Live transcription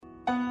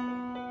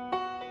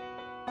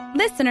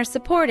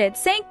Listener-supported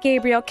St.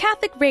 Gabriel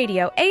Catholic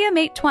Radio AM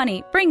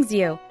 820 brings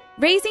you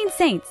Raising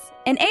Saints,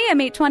 an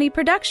AM 820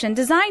 production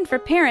designed for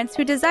parents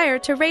who desire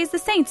to raise the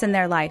saints in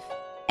their life.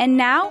 And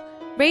now,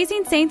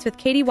 Raising Saints with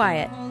Katie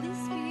Wyatt.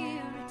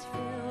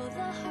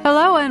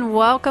 Hello and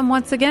welcome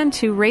once again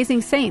to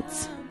Raising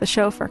Saints, the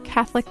show for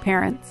Catholic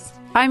parents.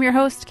 I'm your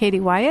host, Katie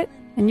Wyatt,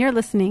 and you're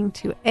listening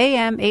to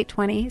AM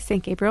 820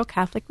 St. Gabriel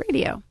Catholic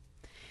Radio.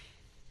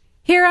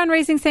 Here on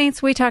Raising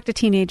Saints, we talk to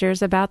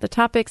teenagers about the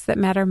topics that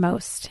matter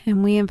most,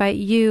 and we invite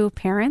you,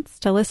 parents,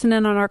 to listen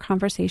in on our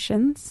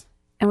conversations.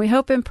 And we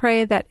hope and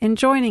pray that in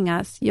joining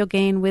us, you'll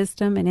gain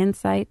wisdom and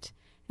insight,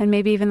 and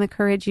maybe even the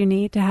courage you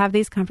need to have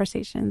these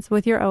conversations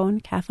with your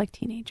own Catholic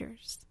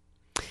teenagers.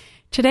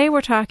 Today,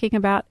 we're talking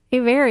about a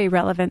very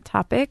relevant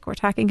topic. We're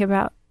talking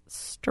about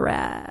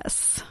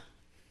stress.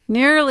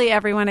 Nearly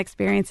everyone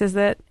experiences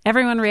it.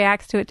 Everyone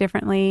reacts to it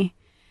differently.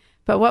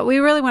 But what we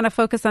really want to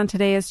focus on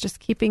today is just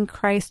keeping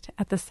Christ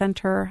at the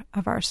center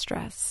of our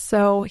stress.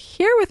 So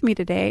here with me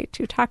today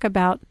to talk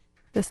about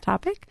this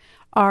topic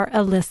are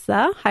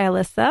Alyssa. Hi,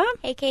 Alyssa.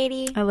 Hey,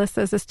 Katie. Alyssa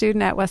is a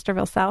student at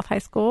Westerville South High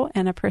School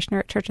and a parishioner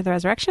at Church of the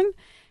Resurrection.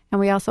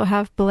 And we also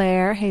have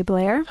Blair. Hey,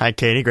 Blair. Hi,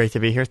 Katie. Great to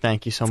be here.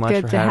 Thank you so much for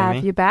having me. Good to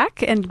have you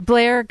back. And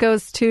Blair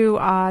goes to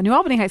New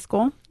Albany High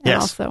School and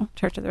Yes. also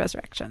Church of the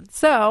Resurrection.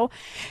 So,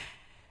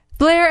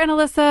 Blair and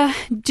Alyssa,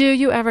 do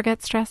you ever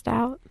get stressed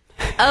out?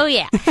 Oh,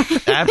 yeah.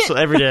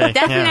 Absolutely. Every day.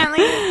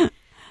 Definitely. Yeah.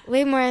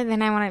 Way more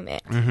than I want to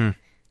admit. Mm-hmm.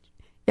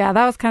 Yeah,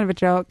 that was kind of a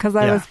joke because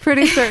I was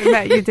pretty certain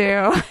that you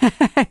do.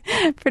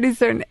 Pretty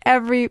certain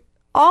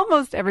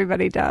almost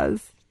everybody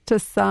does to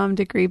some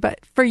degree. But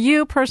for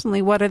you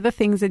personally, what are the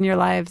things in your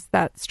lives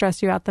that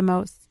stress you out the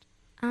most?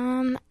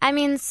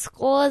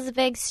 School is a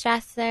big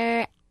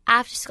stressor.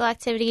 After school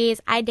activities,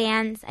 I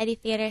dance, I do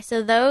theater.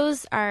 So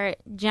those are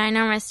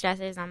ginormous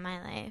stressors on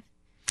my life.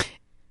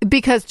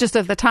 Because just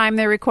of the time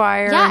they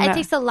require? Yeah, it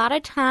takes a lot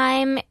of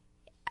time.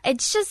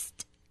 It's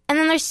just, and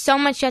then there's so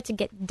much you have to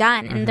get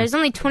done. And there's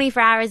only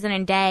 24 hours in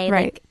a day.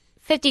 Right. Like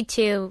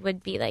 52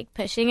 would be like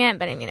pushing it,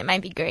 but I mean, it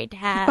might be great to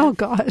have. Oh,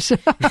 gosh.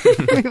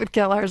 We would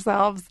kill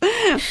ourselves,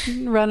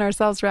 run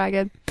ourselves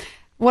ragged.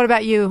 What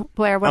about you,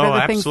 Blair? What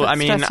are the things that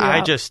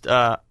stress you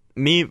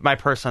out? My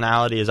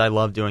personality is I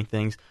love doing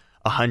things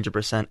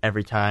 100%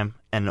 every time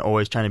and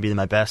always trying to be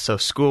my best. So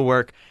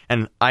schoolwork,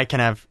 and I can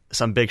have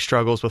some big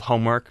struggles with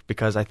homework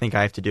because I think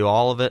I have to do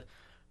all of it,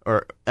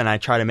 and I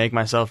try to make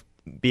myself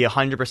be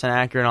 100%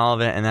 accurate in all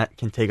of it, and that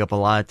can take up a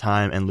lot of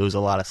time and lose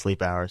a lot of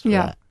sleep hours for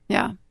that.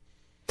 Yeah.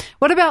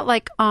 What about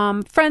like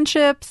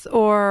friendships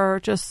or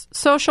just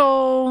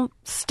social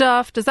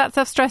stuff? Does that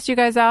stuff stress you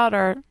guys out?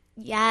 Or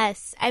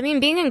Yes. I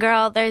mean, being a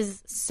girl,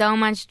 there's so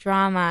much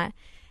drama.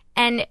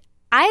 And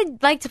I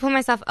like to pull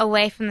myself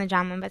away from the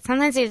drama, but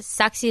sometimes it just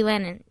sucks you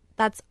in, and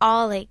that's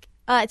all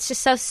it's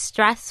just so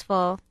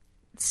stressful.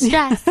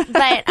 Stress.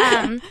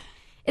 But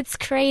it's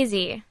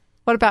crazy.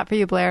 What about for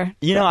you, Blair?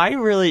 You know, I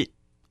really,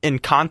 in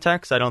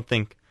context, I don't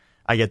think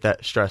I get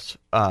that stress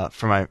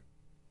for my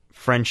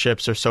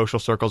friendships or social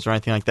circles or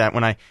anything like that.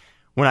 When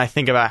I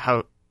think about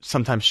how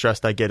sometimes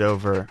stressed I get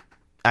over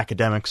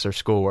academics or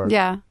schoolwork.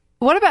 Yeah.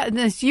 What about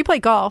this? You play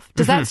golf.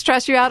 Does that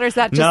stress you out, or is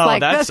that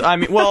just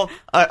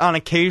on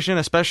occasion,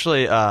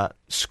 especially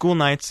school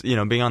nights,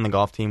 being on the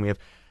golf team, we have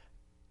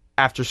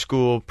after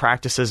school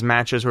practices,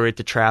 matches where we have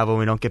to travel.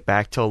 We don't get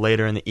back till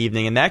later in the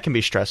evening, and that can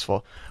be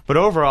stressful. But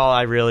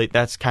overall,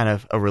 that's kind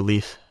of a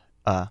relief.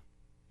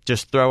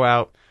 Just throw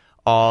out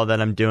all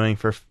that I'm doing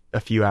for a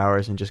few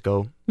hours and just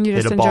go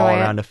hit a ball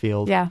around a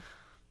field. Yeah.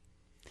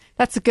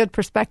 That's a good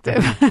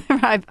perspective.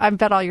 I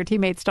bet all your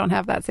teammates don't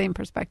have that same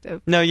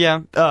perspective. No,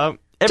 yeah.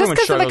 Just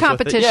because of the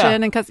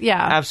competition and because,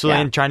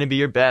 absolutely, and trying to be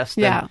your best.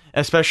 Yeah. And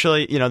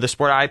especially, the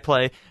sport I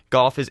play,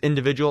 golf is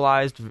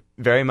individualized,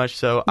 very much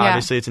so. Yeah.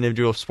 Obviously, it's an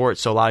individual sport,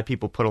 so a lot of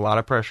people put a lot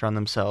of pressure on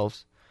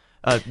themselves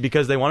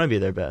because they want to be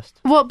their best.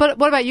 Well, but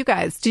what about you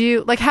guys?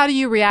 How do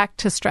you react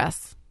to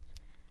stress?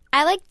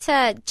 I like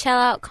to chill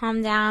out,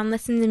 calm down,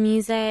 listen to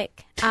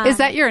music. Is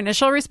that your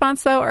initial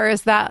response, though, or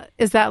is that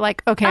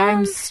like, okay,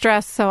 I'm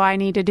stressed, so I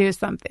need to do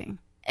something?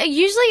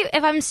 Usually,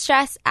 if I'm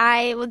stressed,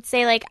 I would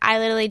say, I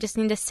literally just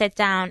need to sit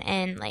down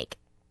and,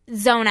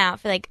 zone out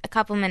for, a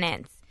couple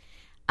minutes.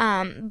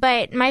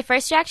 But my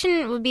first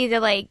reaction would be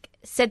to,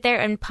 sit there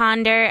and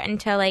ponder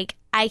until, I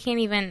can't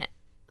even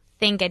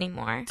think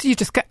anymore. So you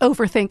just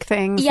overthink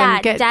things?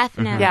 Yeah,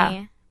 definitely.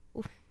 Yeah.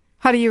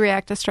 How do you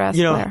react to stress,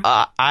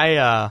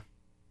 Blair?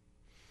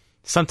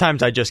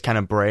 Sometimes I just kind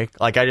of break.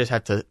 I just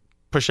have to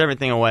push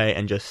everything away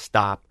and just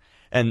stop.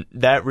 And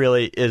that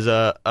really is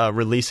a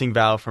releasing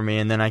valve for me.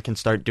 And then I can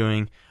start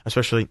doing,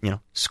 especially,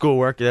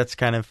 schoolwork. That's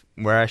kind of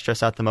where I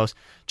stress out the most.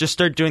 Just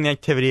start doing the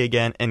activity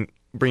again and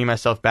bringing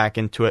myself back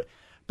into it.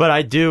 But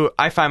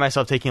I find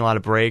myself taking a lot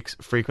of breaks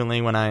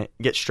frequently when I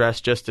get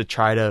stressed, just to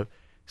try to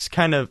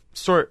kind of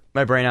sort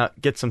my brain out,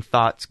 get some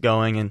thoughts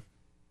going, and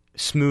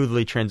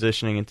smoothly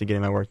transitioning into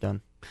getting my work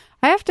done.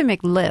 I have to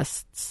make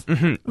lists.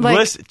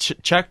 Mm-hmm.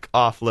 Check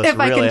off lists. If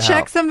I really can check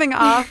help. something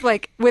off,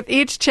 with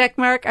each check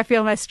mark, I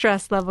feel my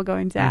stress level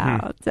going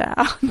down,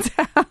 down,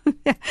 down.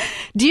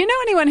 Do you know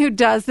anyone who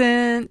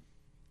doesn't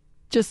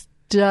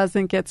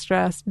get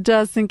stressed,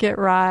 doesn't get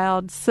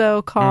riled,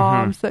 so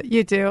calm? So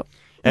you do.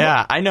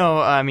 Yeah, I know.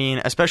 I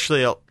mean,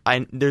 especially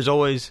there's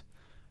always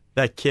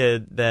that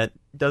kid that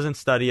doesn't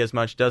study as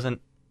much,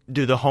 doesn't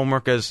do the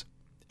homework as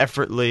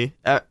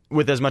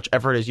with as much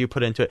effort as you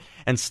put into it,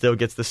 and still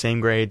gets the same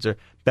grades or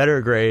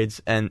better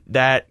grades, and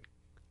that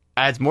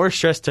adds more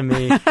stress to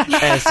me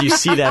as you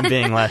see them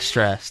being less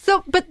stressed.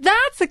 So, but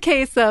that's a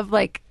case of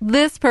like,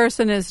 this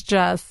person is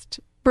just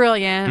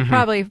brilliant,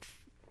 probably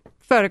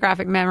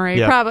photographic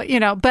memory, probably,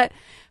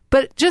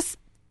 but just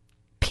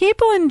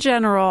people in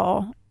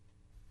general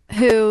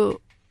who,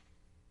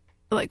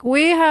 like,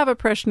 we have a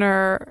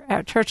parishioner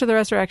at Church of the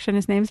Resurrection,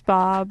 his name's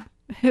Bob,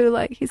 who,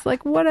 like, he's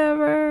like,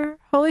 whatever,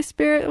 Holy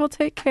Spirit will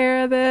take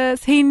care of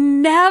this. He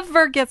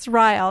never gets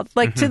riled,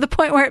 like, to the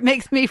point where it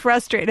makes me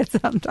frustrated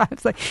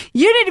sometimes. Like,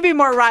 you need to be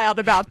more riled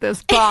about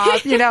this,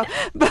 Bob,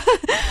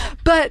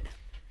 But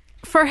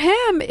for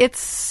him, it's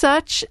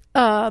such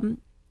a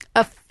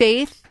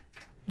faith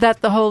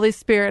that the Holy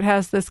Spirit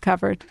has this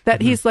covered,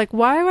 that he's like,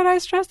 why would I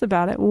stress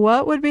about it?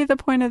 What would be the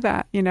point of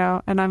that,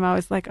 And I'm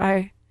always like,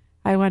 I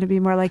want to be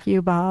more like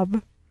you,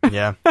 Bob.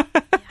 Yeah.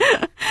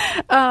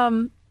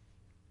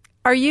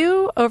 Are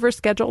you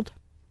overscheduled?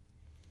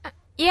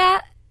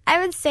 Yeah, I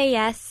would say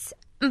yes.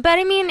 But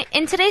I mean,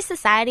 in today's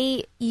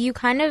society, you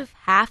kind of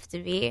have to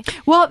be.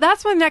 Well,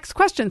 that's my next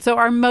question. So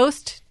are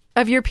most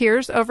of your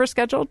peers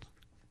overscheduled?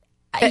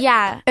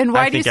 Yeah. And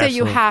why do you say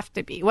absolutely. you have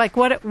to be? Like,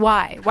 what?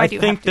 Why? Why do you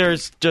have to I think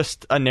there's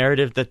just a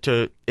narrative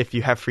that if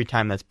you have free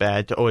time, that's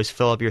bad, to always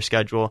fill up your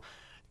schedule,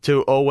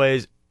 to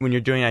always, when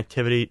you're doing an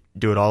activity,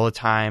 do it all the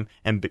time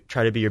and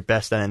try to be your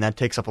best at it. And that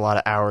takes up a lot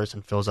of hours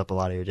and fills up a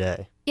lot of your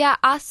day. Yeah.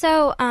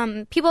 Also,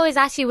 people always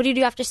ask you, what do you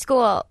do after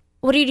school?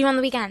 What do you do on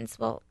the weekends?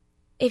 Well,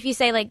 if you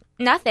say, like,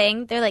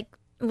 nothing, they're like,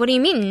 what do you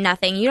mean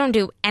nothing? You don't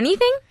do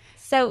anything?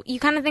 So you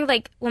kind of think,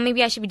 like, well,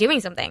 maybe I should be doing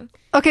something.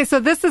 Okay,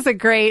 so this is a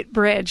great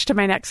bridge to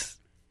my next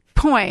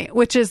point,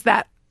 which is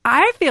that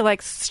I feel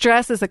like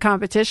stress is a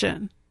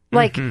competition.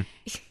 Like,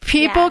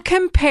 people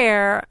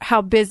compare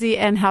how busy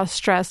and how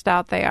stressed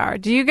out they are.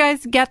 Do you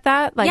guys get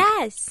that? Like,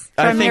 yes.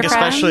 I think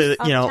especially,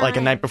 all the like a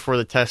time. night before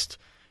the test,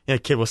 a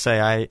kid will say,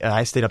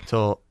 I stayed up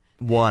till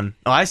 1.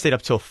 Oh, I stayed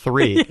up till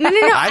 3. No.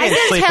 I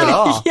didn't sleep at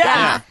all.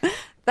 Yeah.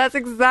 That's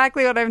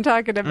exactly what I'm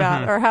talking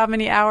about. Or how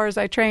many hours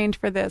I trained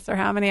for this, or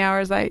how many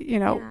hours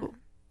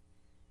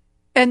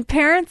and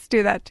parents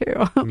do that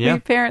too. Yeah. We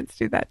parents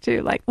do that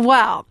too. Like,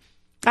 wow,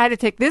 I had to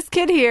take this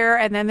kid here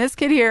and then this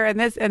kid here and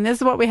this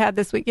is what we had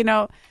this week,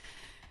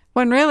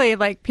 when really,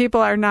 like,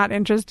 people are not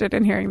interested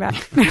in hearing that.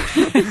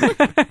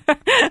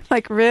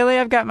 Like, really,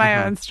 I've got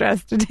my own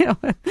stress to deal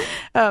with.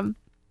 And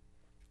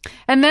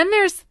then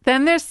there's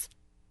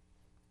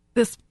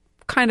this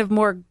kind of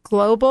more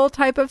global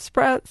type of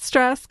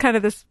stress, kind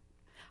of this,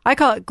 I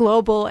call it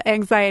global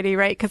anxiety,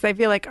 right? Because I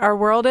feel like our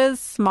world is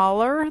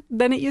smaller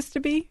than it used to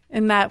be,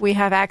 in that we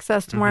have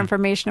access to more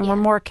information and we're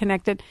more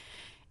connected.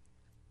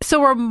 So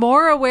we're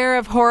more aware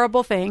of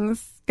horrible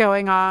things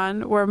going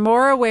on. We're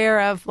more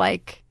aware of,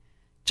 like,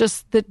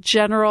 just the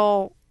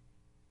general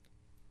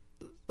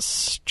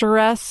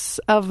stress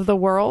of the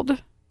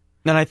world.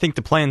 And I think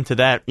to play into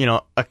that,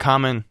 a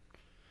common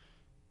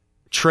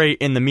trait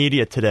in the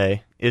media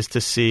today is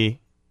to see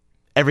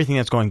everything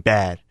that's going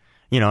bad.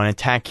 An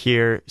attack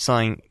here,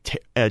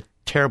 a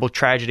terrible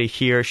tragedy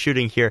here,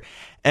 shooting here.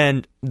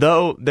 And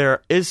though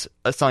there is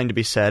something to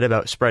be said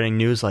about spreading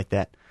news like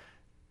that,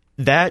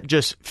 that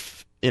just,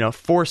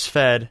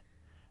 force-fed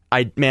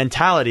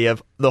mentality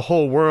of the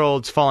whole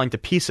world's falling to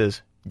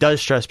pieces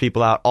does stress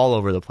people out all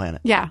over the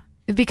planet. Yeah,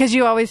 because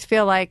you always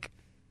feel like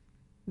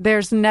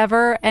there's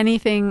never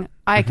anything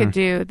I could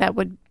do that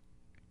would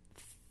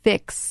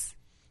fix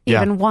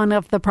even one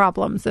of the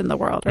problems in the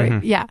world,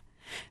 right? Yeah.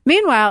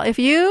 Meanwhile, if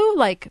you,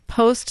 like,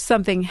 post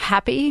something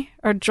happy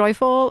or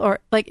joyful, or,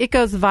 like, it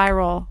goes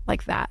viral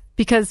like that,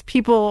 because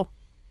people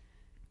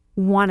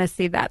want to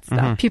see that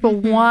stuff. People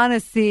want to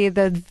see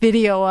the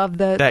video of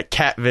that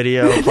cat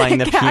video playing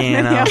the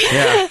piano.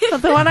 Yeah.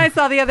 The one I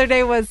saw the other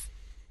day was,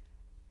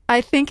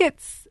 I think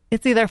it's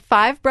either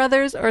 5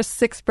 brothers or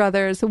 6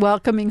 brothers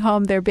welcoming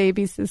home their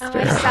baby sister. Oh,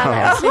 I saw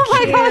that.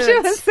 Oh my gosh,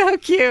 it was so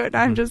cute.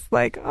 I'm just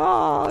like,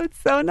 oh,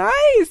 it's so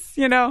nice,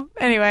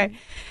 Anyway,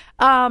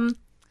 are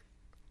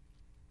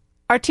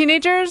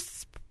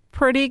teenagers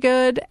pretty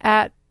good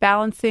at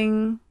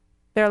balancing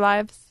their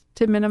lives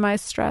to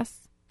minimize stress?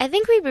 I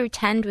think we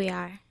pretend we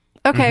are.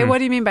 Okay, what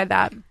do you mean by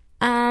that?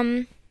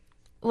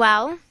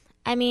 Well,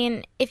 I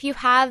mean, if you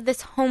have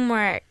this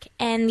homework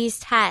and these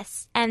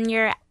tests and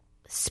your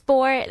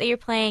sport that you're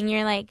playing,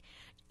 you're like,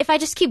 if I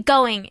just keep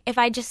going, if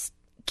I just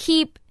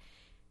keep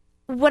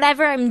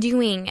whatever I'm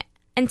doing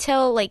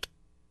until, like,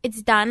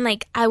 it's done,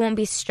 like, I won't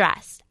be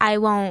stressed. It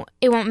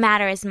won't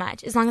matter as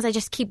much as long as I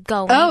just keep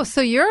going. Oh,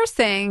 so you're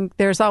saying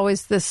there's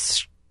always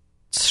this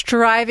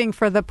striving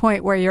for the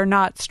point where you're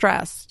not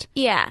stressed.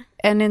 Yeah.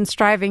 And in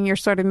striving, you're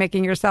sort of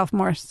making yourself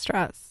more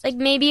stressed. Like,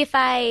 maybe if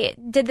I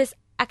did this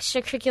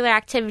extracurricular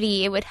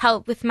activity, it would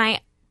help with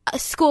my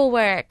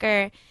schoolwork.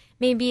 Or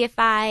maybe if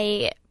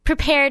I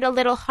prepared a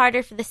little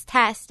harder for this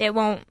test, it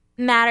won't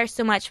matter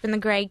so much when the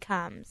grade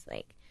comes.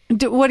 Like,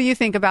 what do you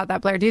think about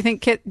that, Blair? Do you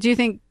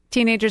think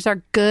teenagers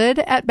are good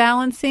at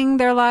balancing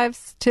their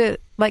lives to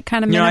like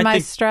kind of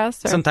minimize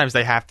stress? Or? Sometimes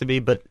they have to be,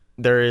 but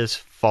there is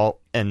fault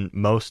in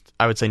most,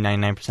 I would say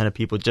 99% of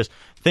people. Just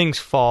things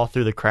fall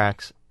through the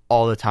cracks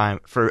all the time.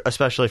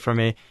 Especially for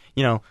me,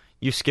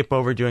 you skip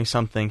over doing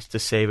some things to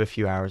save a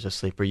few hours of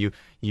sleep, or you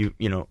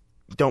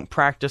don't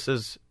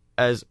practice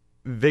as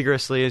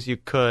vigorously as you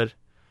could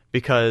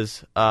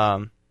because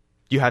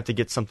you have to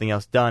get something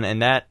else done.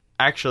 And that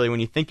actually, when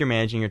you think you're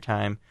managing your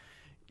time,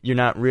 you're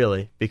not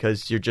really,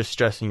 because you're just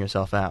stressing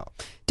yourself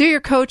out. Do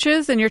your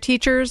coaches and your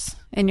teachers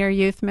and your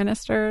youth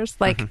ministers,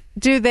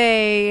 do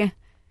they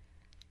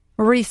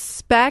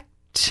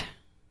respect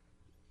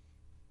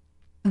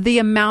the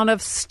amount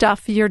of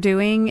stuff you're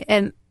doing?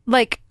 And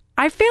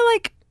I feel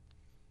like,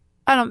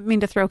 I don't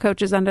mean to throw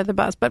coaches under the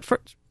bus, but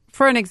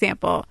for an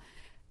example,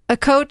 a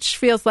coach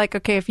feels like,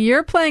 okay, if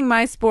you're playing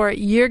my sport,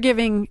 you're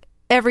giving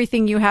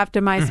everything you have to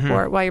my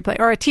sport while you're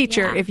playing. Or a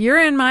teacher, if you're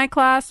in my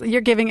class,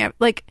 you're giving it.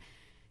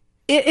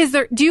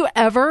 Do you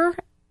ever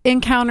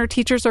encounter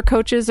teachers or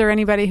coaches or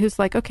anybody who's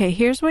like, okay,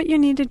 here's what you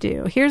need to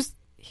do.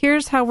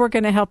 Here's how we're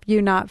going to help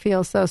you not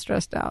feel so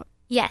stressed out?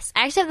 Yes,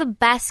 I actually have the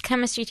best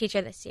chemistry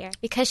teacher this year,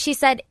 because she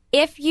said,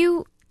 if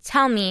you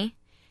tell me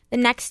the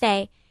next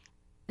day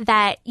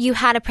that you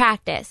had a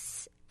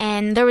practice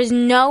and there was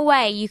no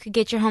way you could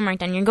get your homework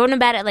done, you're going to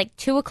bed at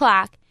 2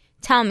 o'clock,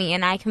 tell me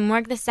and I can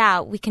work this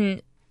out. We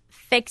can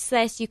fix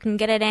this. You can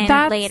get it in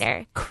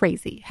later.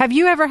 Crazy. Have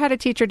you ever had a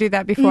teacher do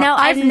that before? No,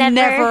 I've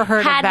never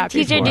heard had of that a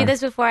teacher before. do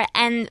this before.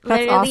 And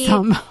that's literally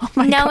awesome. Oh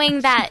my knowing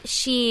gosh. that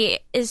she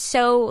is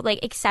so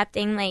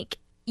accepting,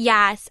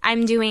 yes,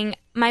 I'm doing,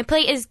 my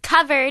plate is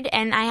covered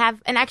and I have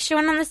an extra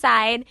one on the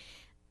side.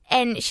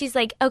 And she's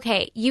like,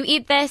 okay, you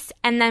eat this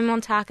and then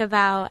we'll talk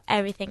about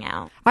everything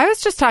else. I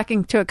was just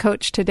talking to a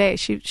coach today.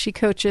 She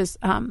coaches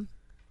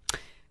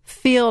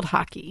field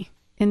hockey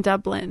in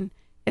Dublin.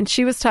 And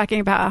she was talking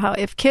about how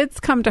if kids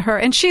come to her,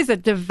 and she's a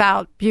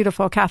devout,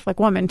 beautiful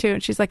Catholic woman too.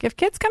 And she's like, if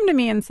kids come to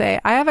me and say,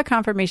 I have a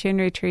confirmation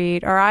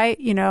retreat, or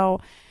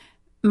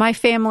my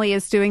family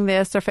is doing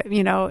this,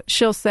 or,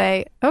 she'll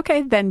say,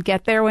 okay, then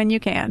get there when you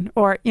can.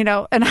 Or, and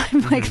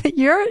I'm like,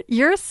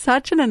 you're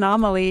such an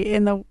anomaly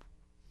in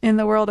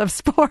the world of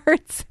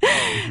sports.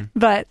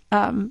 But,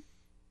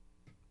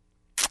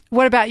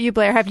 what about you,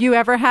 Blair? Have you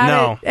ever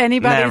had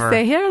anybody never.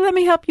 say, here, let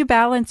me help you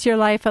balance your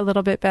life a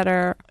little bit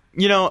better?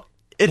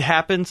 It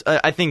happens.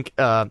 I think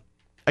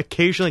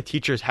occasionally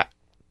teachers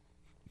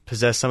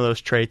possess some of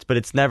those traits, but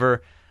it's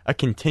never a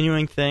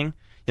continuing thing.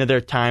 There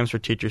are times where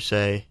teachers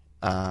say,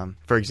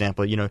 for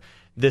example,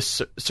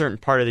 this certain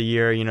part of the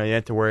year, you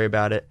have to worry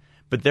about it.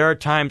 But there are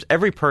times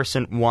every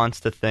person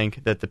wants to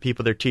think that the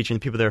people they're teaching, the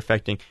people they're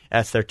affecting,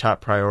 that's their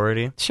top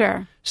priority.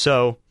 Sure.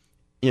 So,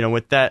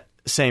 with that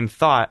same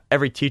thought,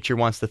 every teacher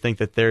wants to think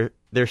that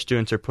their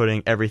students are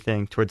putting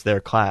everything towards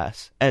their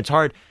class. And it's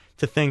hard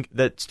to think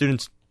that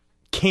students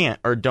can't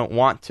or don't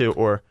want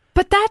to,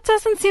 but that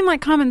doesn't seem like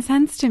common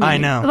sense to me. I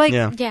know.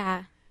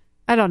 Yeah.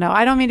 I don't know.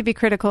 I don't mean to be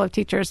critical of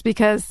teachers,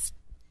 because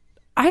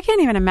I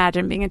can't even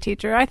imagine being a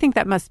teacher. I think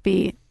that must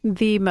be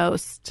the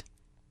most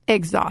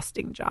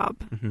exhausting job,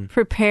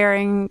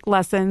 preparing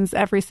lessons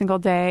every single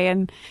day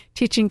and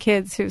teaching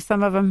kids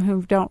some of them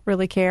who don't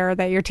really care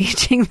that you're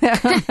teaching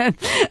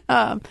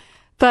them.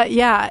 But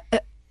yeah,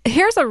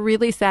 here's a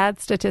really sad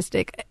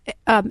statistic.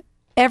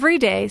 Every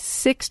day,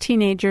 6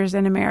 teenagers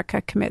in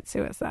America commit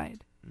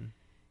suicide.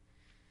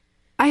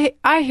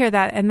 I hear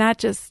that, and that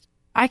just,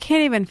 I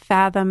can't even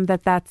fathom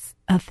that that's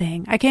a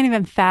thing. I can't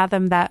even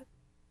fathom that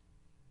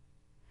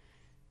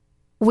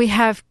we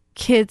have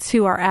kids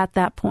who are at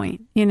that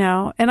point,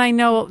 And I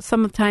know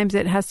sometimes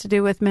it has to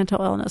do with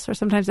mental illness, or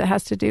sometimes it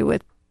has to do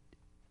with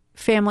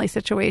family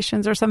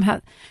situations, or somehow.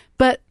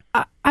 But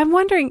I'm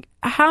wondering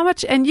how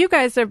much, and you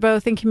guys are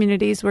both in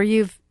communities where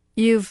you've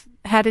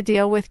had to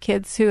deal with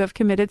kids who have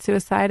committed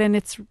suicide, and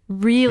it's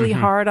really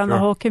hard on the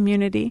whole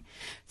community.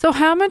 So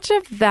how much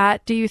of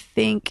that do you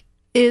think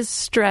is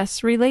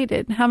stress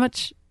related? How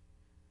much?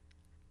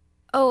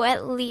 Oh,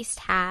 at least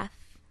half.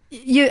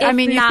 You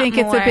think more.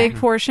 It's a big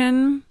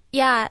portion?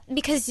 Yeah,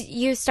 because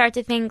you start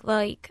to think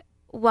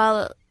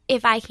well,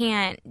 if I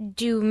can't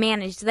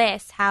manage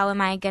this, how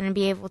am I going to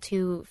be able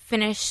to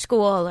finish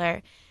school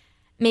or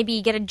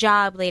maybe get a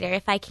job later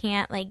if I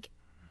can't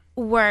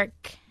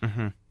work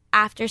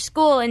after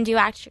school and do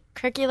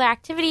extracurricular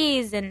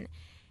activities? And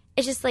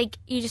it's just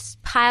you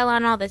just pile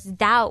on all this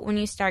doubt when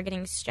you start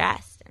getting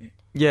stressed.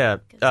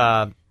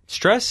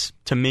 Stress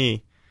to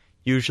me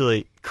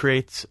usually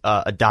creates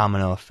a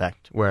domino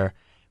effect where,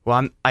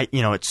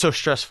 it's so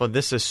stressful.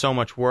 This is so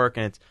much work,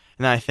 and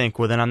then I think,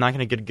 well, then I'm not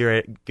going to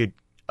get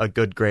a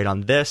good grade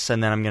on this,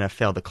 and then I'm going to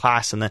fail the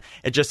class, and then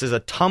it just is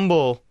a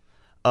tumble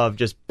of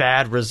just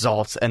bad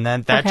results, and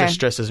then that just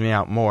stresses me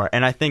out more.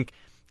 And I think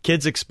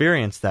kids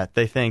experience that.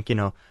 They think,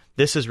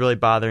 this is really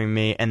bothering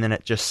me, and then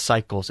it just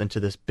cycles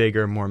into this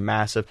bigger, more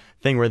massive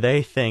thing where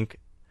they think,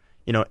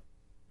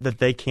 that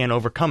they can't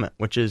overcome it,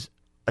 which is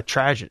a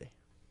tragedy.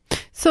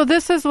 So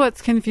this is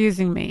what's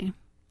confusing me.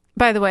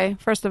 By the way,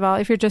 first of all,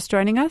 if you're just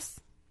joining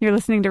us, you're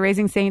listening to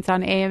Raising Saints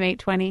on AM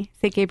 820,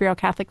 St. Gabriel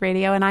Catholic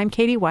Radio, and I'm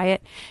Katie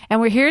Wyatt. And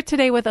we're here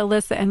today with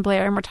Alyssa and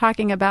Blair, and we're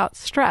talking about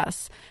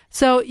stress.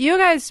 So you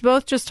guys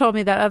both just told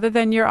me that other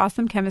than your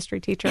awesome chemistry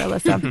teacher,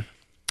 Alyssa,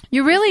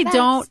 you really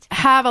don't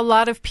have a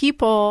lot of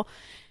people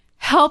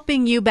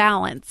helping you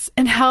balance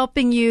and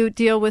helping you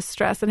deal with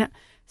stress. And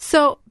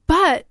so,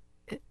 but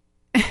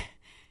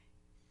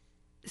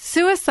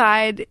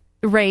suicide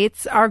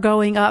rates are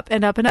going up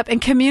and up and up,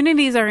 and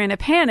communities are in a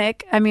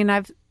panic. I mean,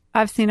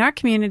 I've seen our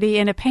community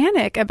in a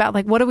panic about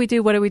like, what do we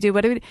do? What do we do?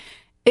 What do we do?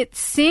 It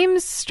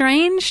seems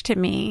strange to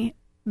me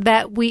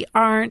that we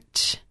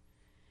aren't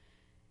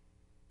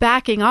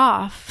backing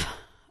off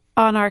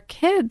on our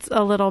kids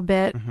a little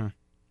bit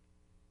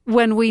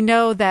when we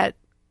know that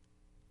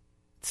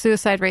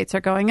suicide rates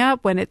are going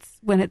up, when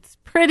it's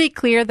pretty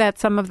clear that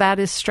some of that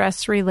is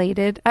stress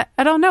related.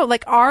 I don't know.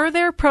 Like, are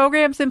there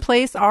programs in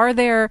place? Are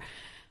there,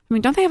 I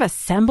mean, don't they have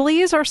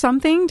assemblies or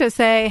something to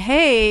say,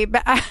 hey,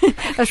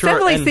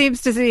 assembly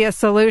seems to be a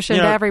solution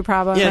to every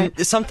problem. Yeah, right?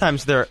 And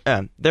sometimes there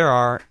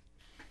are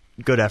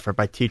good effort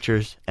by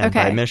teachers and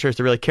by administrators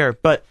to really care.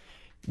 But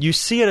you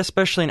see it,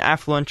 especially in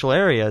affluential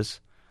areas,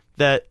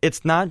 that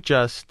it's not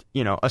just,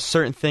 a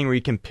certain thing where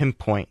you can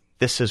pinpoint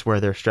this is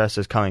where their stress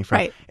is coming from.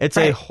 Right. It's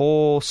a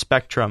whole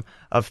spectrum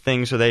of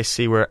things where they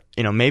see where,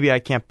 maybe I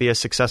can't be as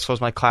successful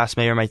as my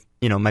classmate or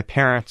my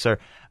parents, or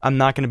I'm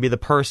not going to be the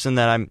person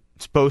that I'm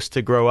supposed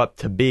to grow up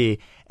to be.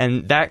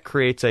 And that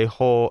creates a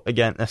whole,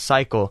 again, a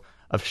cycle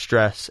of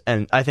stress.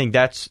 And I think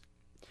that's,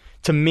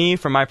 to me,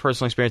 from my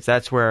personal experience,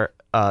 that's where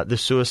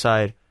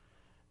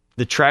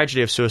the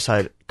tragedy of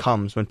suicide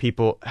comes, when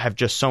people have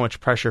just so much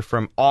pressure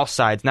from all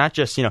sides, not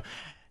just,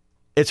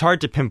 it's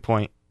hard to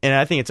pinpoint. And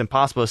I think it's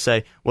impossible to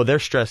say, well, their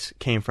stress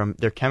came from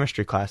their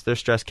chemistry class, their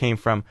stress came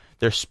from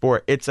their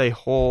sport. It's a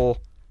whole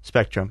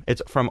spectrum.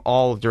 It's from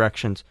all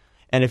directions.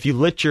 And if you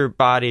let your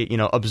body,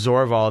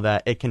 absorb all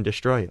that, it can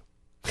destroy you.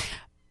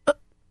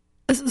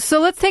 So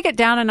let's take it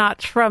down a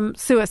notch from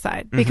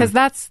suicide, because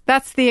that's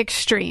the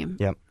extreme.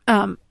 Yep.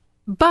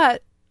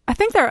 But I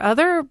think there are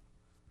other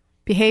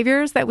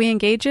behaviors that we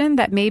engage in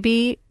that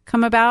maybe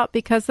come about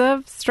because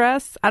of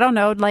stress. I don't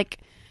know, like,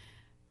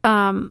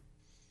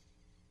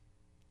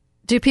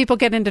 do people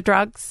get into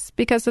drugs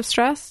because of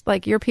stress,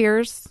 like your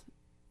peers?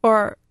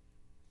 Or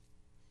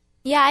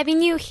yeah, I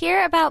mean, you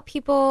hear about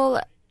people,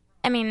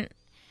 I mean,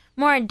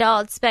 more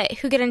adults, but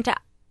who get into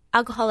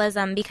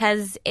alcoholism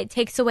because it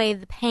takes away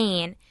the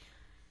pain.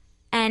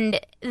 And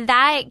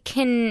that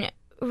can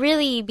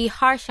really be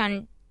harsh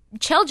on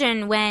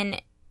children when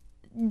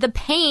the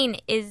pain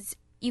is,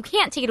 you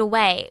can't take it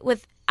away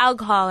with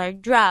alcohol or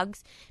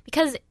drugs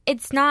because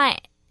it's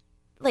not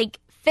like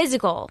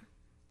physical.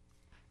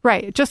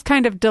 Right. It just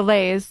kind of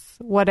delays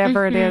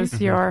whatever it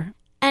is you're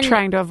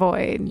trying to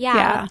avoid.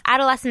 Yeah. With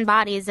adolescent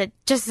bodies, it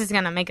just is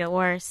going to make it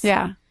worse.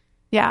 Yeah.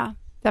 Yeah,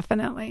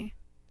 definitely.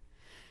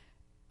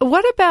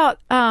 What about,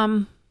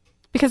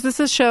 because this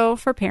is a show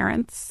for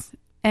parents,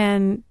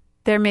 and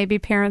there may be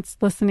parents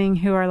listening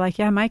who are like,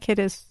 yeah, my kid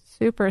is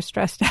super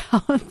stressed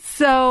out.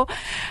 So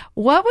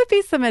what would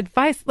be some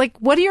advice? Like,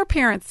 what do your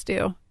parents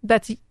do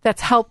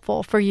that's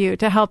helpful for you,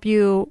 to help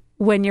you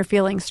when you're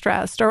feeling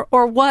stressed?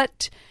 Or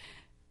what,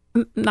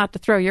 not to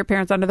throw your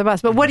parents under the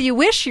bus, but what do you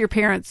wish your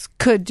parents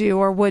could do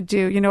or would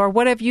do, or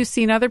what have you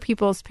seen other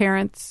people's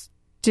parents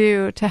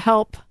do to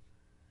help?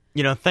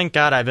 Thank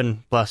God I've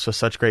been blessed with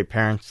such great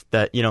parents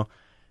that,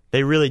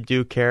 they really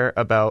do care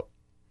about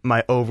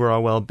my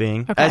overall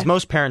well-being, as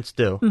most parents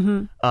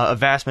do. A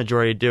vast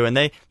majority do. And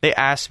they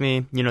ask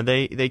me,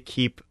 they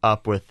keep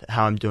up with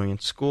how I'm doing in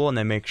school, and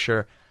they make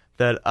sure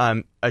that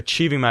I'm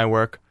achieving my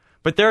work.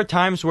 But there are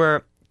times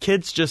where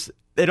kids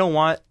they don't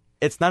want,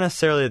 it's not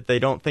necessarily that they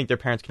don't think their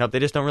parents can help. They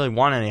just don't really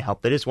want any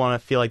help. They just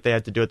want to feel like they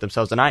have to do it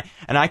themselves. And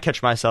I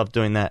catch myself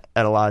doing that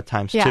at a lot of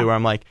times too, where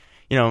I'm like,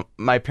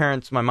 my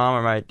parents, my mom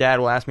or my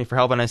dad will ask me for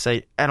help, and I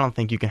say, I don't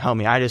think you can help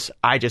me. I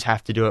just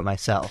have to do it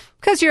myself.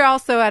 Because you're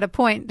also at a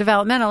point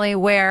developmentally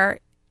where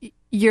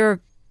you're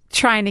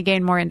trying to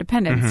gain more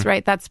independence,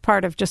 right? That's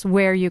part of just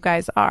where you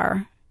guys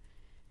are.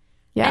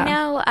 Yeah. I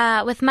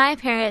know with my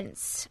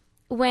parents,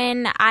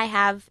 when I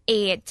have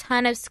a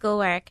ton of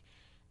schoolwork,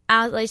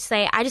 I'll just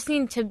say, I just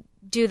need to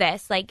do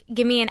this. Like,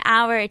 give me an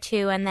hour or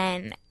two, and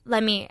then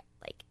let me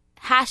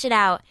hash it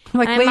out.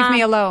 Like, leave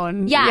me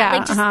alone.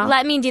 Yeah, just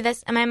let me do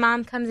this. And my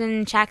mom comes in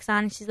and checks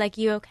on, and she's like,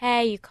 you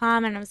okay? You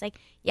calm? And I was like,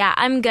 yeah,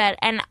 I'm good.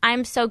 And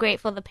I'm so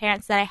grateful the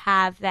parents that I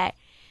have, that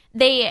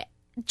they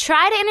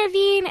try to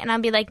intervene, and I'll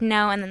be like,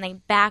 no, and then they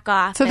back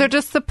off. So they're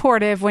just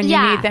supportive when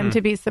you need them to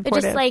be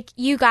supportive. They're just like,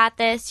 you got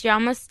this. You're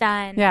almost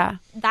done. Yeah.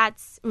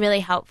 That's really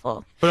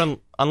helpful. But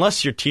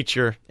unless your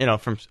teacher,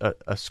 from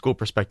a school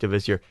perspective,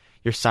 is your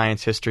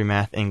science, history,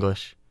 math,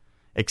 English,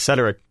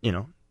 etc.,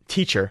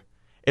 teacher,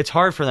 it's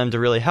hard for them to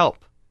really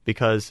help,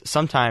 because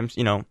sometimes,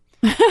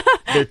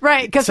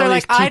 right, because they're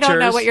like, I don't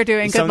know what you're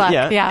doing. Good luck.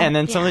 Yeah. And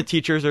then some of the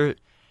teachers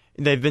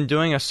they've been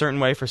doing a certain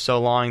way for so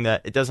long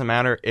that it doesn't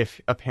matter if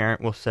a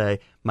parent will say,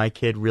 my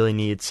kid really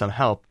needs some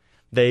help.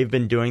 they've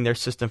been doing their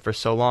system for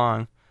so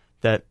long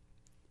that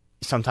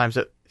sometimes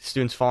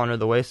students fall under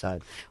the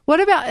wayside. What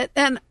about,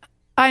 and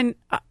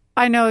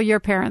I know your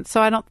parents,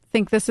 so I don't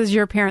think this is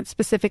your parents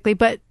specifically,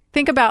 but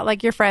think about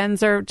like your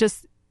friends or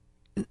just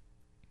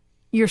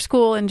your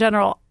school in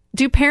general.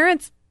 Do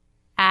parents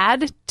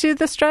add to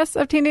the stress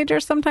of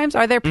teenagers sometimes?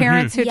 Are there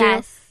parents who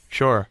do?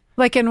 Sure.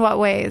 Like in what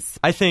ways?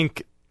 I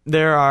think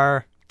there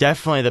are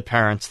definitely the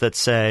parents that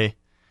say,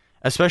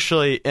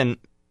 especially in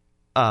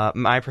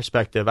my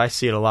perspective, I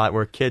see it a lot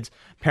where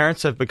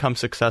parents have become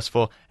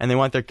successful and they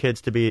want their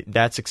kids to be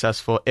that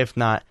successful, if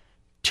not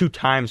 2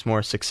 times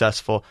more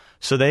successful.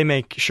 So they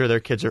make sure their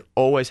kids are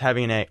always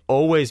having an A,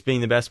 always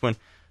being the best, when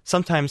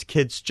sometimes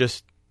kids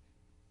just,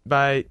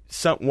 by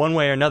one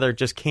way or another,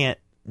 just can't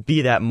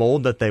be that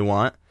mold that they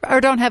want. Or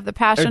don't have the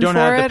passion for it. Or don't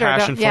have the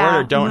passion for it,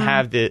 or don't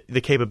have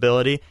the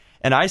capability.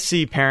 And I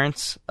see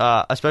parents,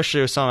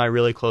 especially with some of my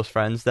really close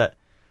friends, that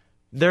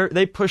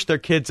they push their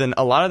kids, and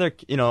a lot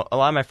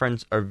of my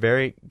friends are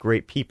very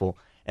great people,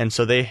 and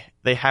so they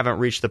haven't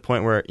reached the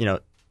point where,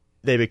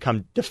 they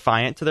become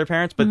defiant to their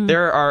parents. But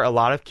there are a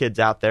lot of kids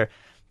out there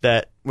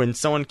that when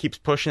someone keeps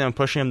pushing them,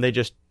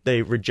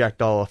 they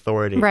reject all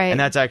authority. Right. And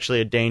that's actually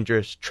a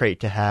dangerous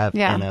trait to have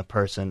in a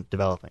person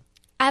developing.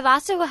 I've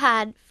also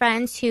had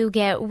friends who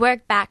get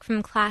work back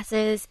from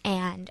classes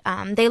and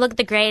they look at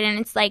the grade and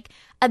it's like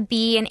a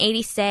B, an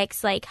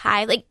 86, like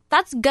high, like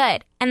that's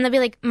good. And they'll be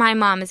like, my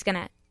mom is going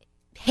to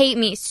hate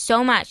me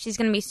so much. She's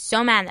going to be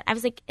so mad. That I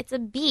was like, it's a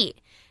B.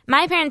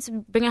 My parents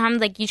bring it home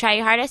like, you try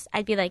your hardest.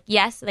 I'd be like,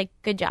 yes, like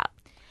good job.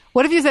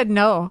 What if you said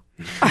no?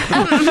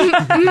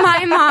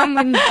 My mom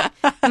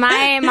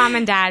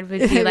and dad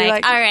would be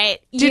like, all right.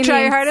 Did you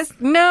try your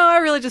hardest? No, I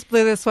really just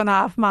blew this one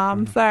off,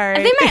 Mom. Sorry.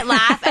 They might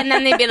laugh, and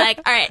then they'd be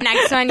like, all right,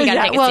 next one, you got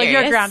to take it serious.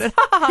 You're grounded.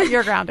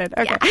 You're grounded.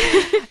 Okay.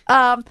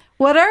 Yeah.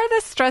 What are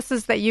the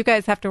stresses that you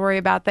guys have to worry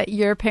about that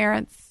your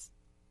parents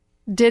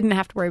didn't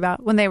have to worry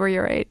about when they were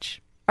your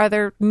age? Are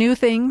there new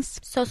things?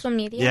 Social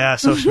media. Yeah,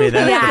 social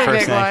media. That's the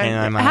first thing that came to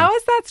my mind. How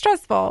is that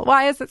stressful?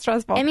 Why is it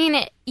stressful? I mean,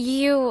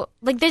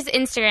 there's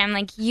Instagram,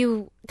 like,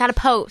 you got to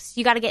post.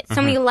 You got to get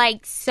so many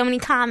likes, so many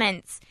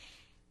comments.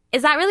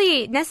 Is that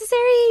really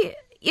necessary?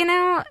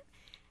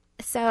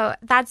 So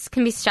that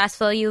can be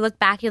stressful. You look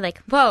back, you're like,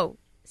 whoa,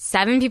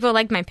 7 people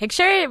liked my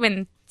picture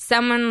when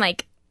someone,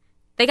 like,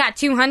 they got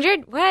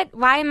 200? What?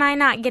 Why am I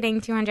not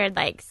getting 200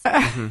 likes?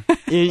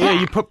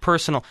 You put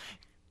personal...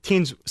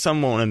 Teens,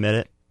 some won't admit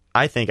it.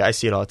 I think I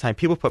see it all the time.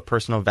 People put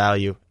personal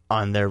value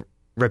on their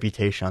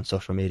reputation on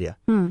social media.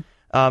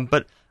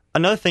 But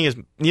another thing is,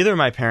 neither of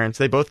my parents,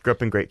 they both grew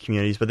up in great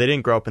communities, but they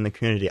didn't grow up in the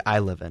community I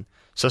live in.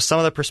 So some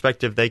of the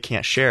perspective they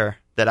can't share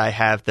that I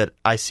have that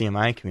I see in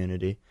my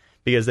community,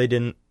 because they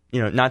didn't,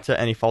 not to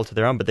any fault of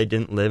their own, but they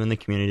didn't live in the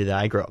community that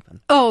I grew up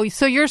in. Oh,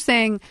 so you're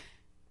saying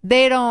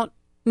they don't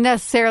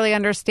necessarily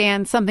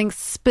understand something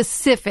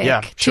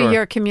specific to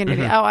your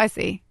community. Oh, I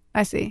see.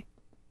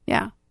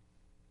 Yeah.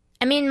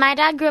 I mean, my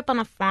dad grew up on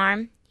a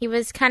farm. He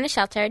was kind of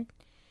sheltered.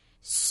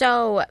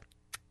 So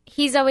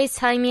he's always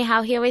telling me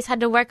how he always had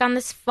to work on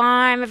this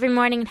farm every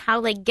morning and how,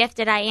 like,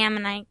 gifted I am.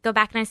 And I go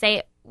back and I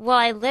say, well,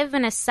 I live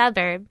in a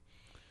suburb.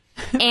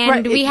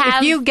 And we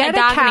have if you get a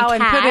dog cow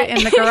and put it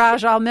in the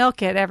garage, I'll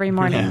milk it every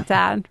morning,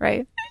 Dad,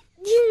 right?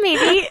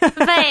 Maybe.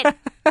 But,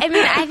 I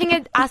mean, I think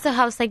it also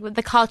helps, like, with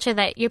the culture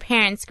that your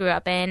parents grew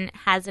up in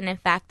has an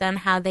effect on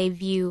how they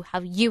view how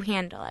you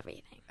handle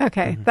everything.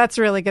 Okay, that's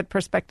a really good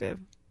perspective.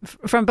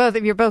 From both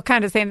of you, you're both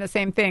kind of saying the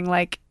same thing.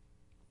 Like,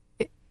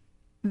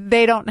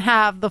 they don't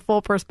have the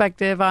full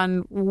perspective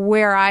on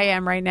where I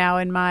am right now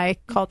in my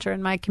culture,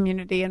 in my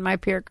community, in my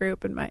peer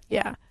group, and I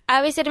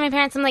always say to my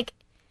parents, I'm like,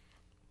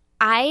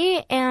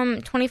 I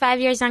am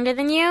 25 years younger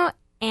than you,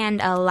 and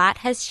a lot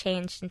has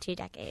changed in 2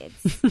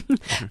 decades.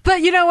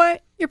 But you know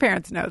what? Your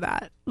parents know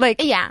that.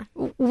 Like,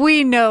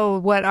 we know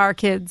what our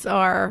kids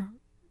are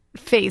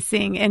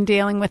facing and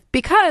dealing with,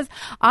 because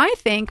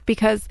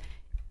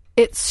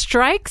it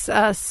strikes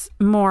us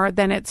more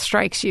than it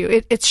strikes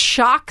you. It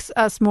shocks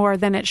us more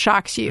than it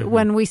shocks you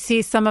when we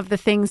see some of the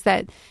things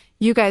that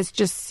you guys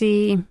just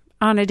see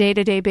on a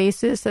day-to-day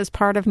basis as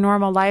part of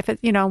normal life.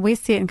 We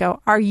see it and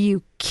go, are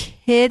you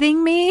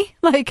kidding me?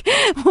 Like,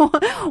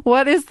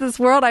 what is this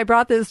world I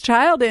brought this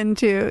child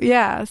into?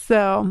 Yeah.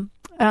 So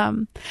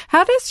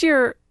how does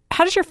your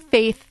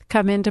faith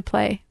come into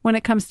play when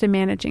it comes to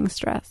managing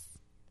stress?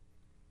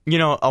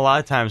 A lot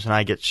of times when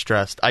I get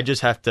stressed, I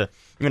just have to,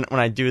 when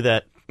I do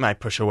that, I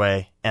push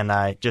away and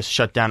I just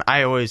shut down.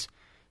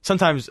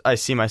 Sometimes I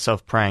see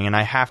myself praying, and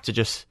I have to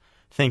just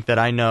think that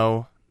I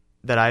know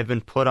that I've been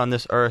put on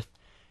this earth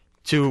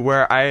to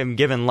where I am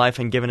given life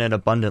and given it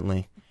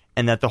abundantly,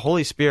 and that the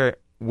Holy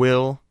Spirit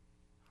will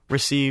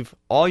receive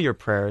all your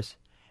prayers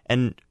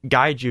and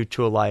guide you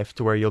to a life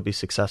to where you'll be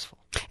successful.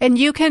 And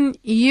you can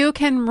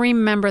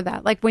remember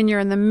that. Like, when you're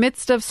in the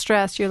midst of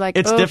stress, you're like,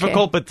 it's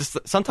difficult, but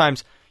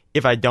sometimes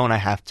if I don't, I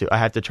have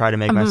to try to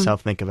make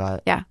myself think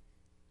about it.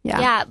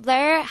 Yeah,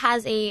 Blair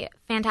has a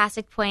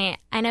fantastic point.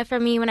 I know for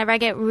me, whenever I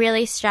get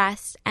really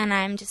stressed and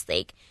I'm just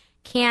like,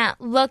 can't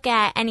look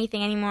at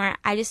anything anymore,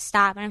 I just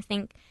stop and I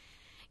think,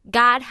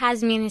 God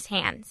has me in his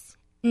hands.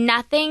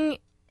 Nothing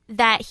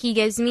that he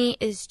gives me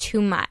is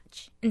too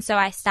much. And so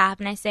I stop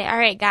and I say, all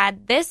right,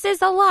 God, this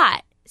is a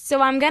lot.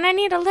 So I'm going to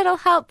need a little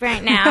help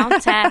right now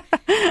to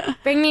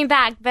bring me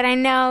back. But I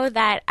know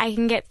that I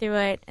can get through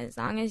it as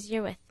long as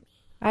you're with me.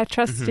 I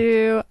trust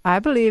you. I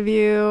believe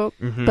you.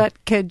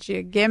 But could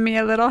you give me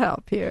a little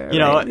help here? You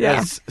know,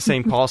 as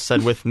St. Paul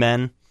said, with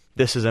men,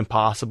 this is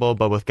impossible,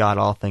 but with God,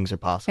 all things are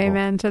possible.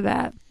 Amen to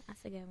that.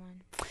 That's a good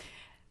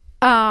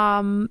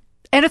one.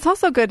 And it's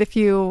also good if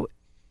you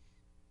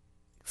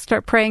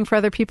start praying for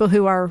other people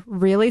who are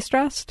really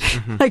stressed,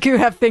 like who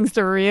have things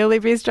to really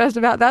be stressed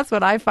about. That's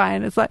what I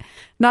find. It's like,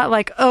 not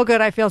like, oh,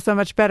 good, I feel so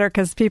much better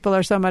because people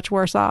are so much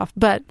worse off.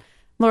 But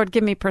Lord,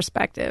 give me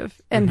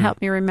perspective and help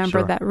me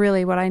remember that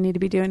really what I need to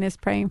be doing is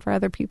praying for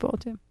other people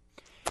too.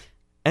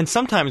 And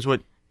sometimes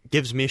what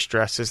gives me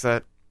stress is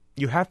that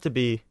you have to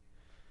be,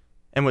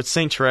 and what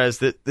St. Therese,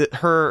 St.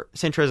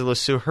 Therese of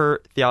Lisieux,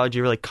 her theology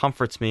really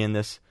comforts me in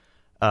this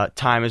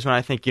time, is when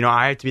I think,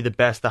 I have to be the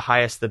best, the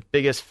highest, the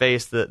biggest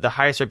face, the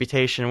highest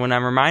reputation, when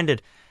I'm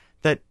reminded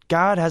that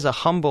God has a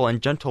humble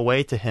and gentle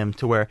way to him,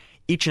 to where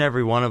each and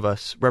every one of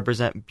us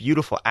represent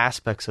beautiful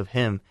aspects of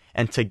him,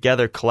 and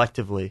together,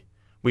 collectively,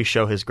 we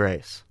show his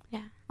grace.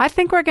 Yeah. I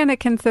think we're going to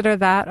consider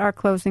that our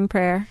closing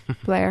prayer,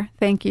 Blair.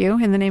 Thank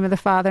you. In the name of the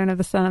Father, and of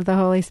the Son, and of the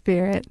Holy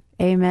Spirit.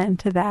 Amen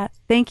to that.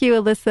 Thank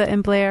you, Alyssa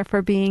and Blair,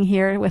 for being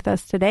here with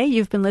us today.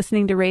 You've been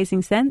listening to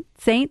Raising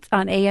Saints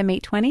on AM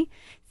 820,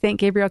 St.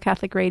 Gabriel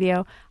Catholic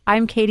Radio.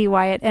 I'm Katie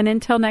Wyatt, and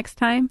until next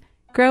time,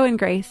 grow in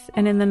grace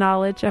and in the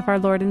knowledge of our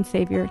Lord and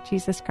Savior,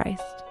 Jesus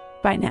Christ.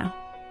 Bye now.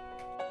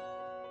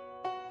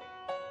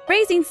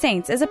 Raising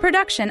Saints is a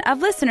production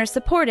of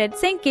listener-supported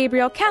St.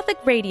 Gabriel Catholic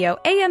Radio,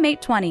 AM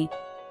 820.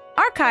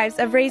 Archives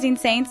of Raising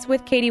Saints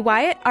with Katie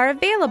Wyatt are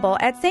available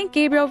at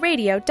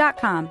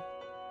stgabrielradio.com.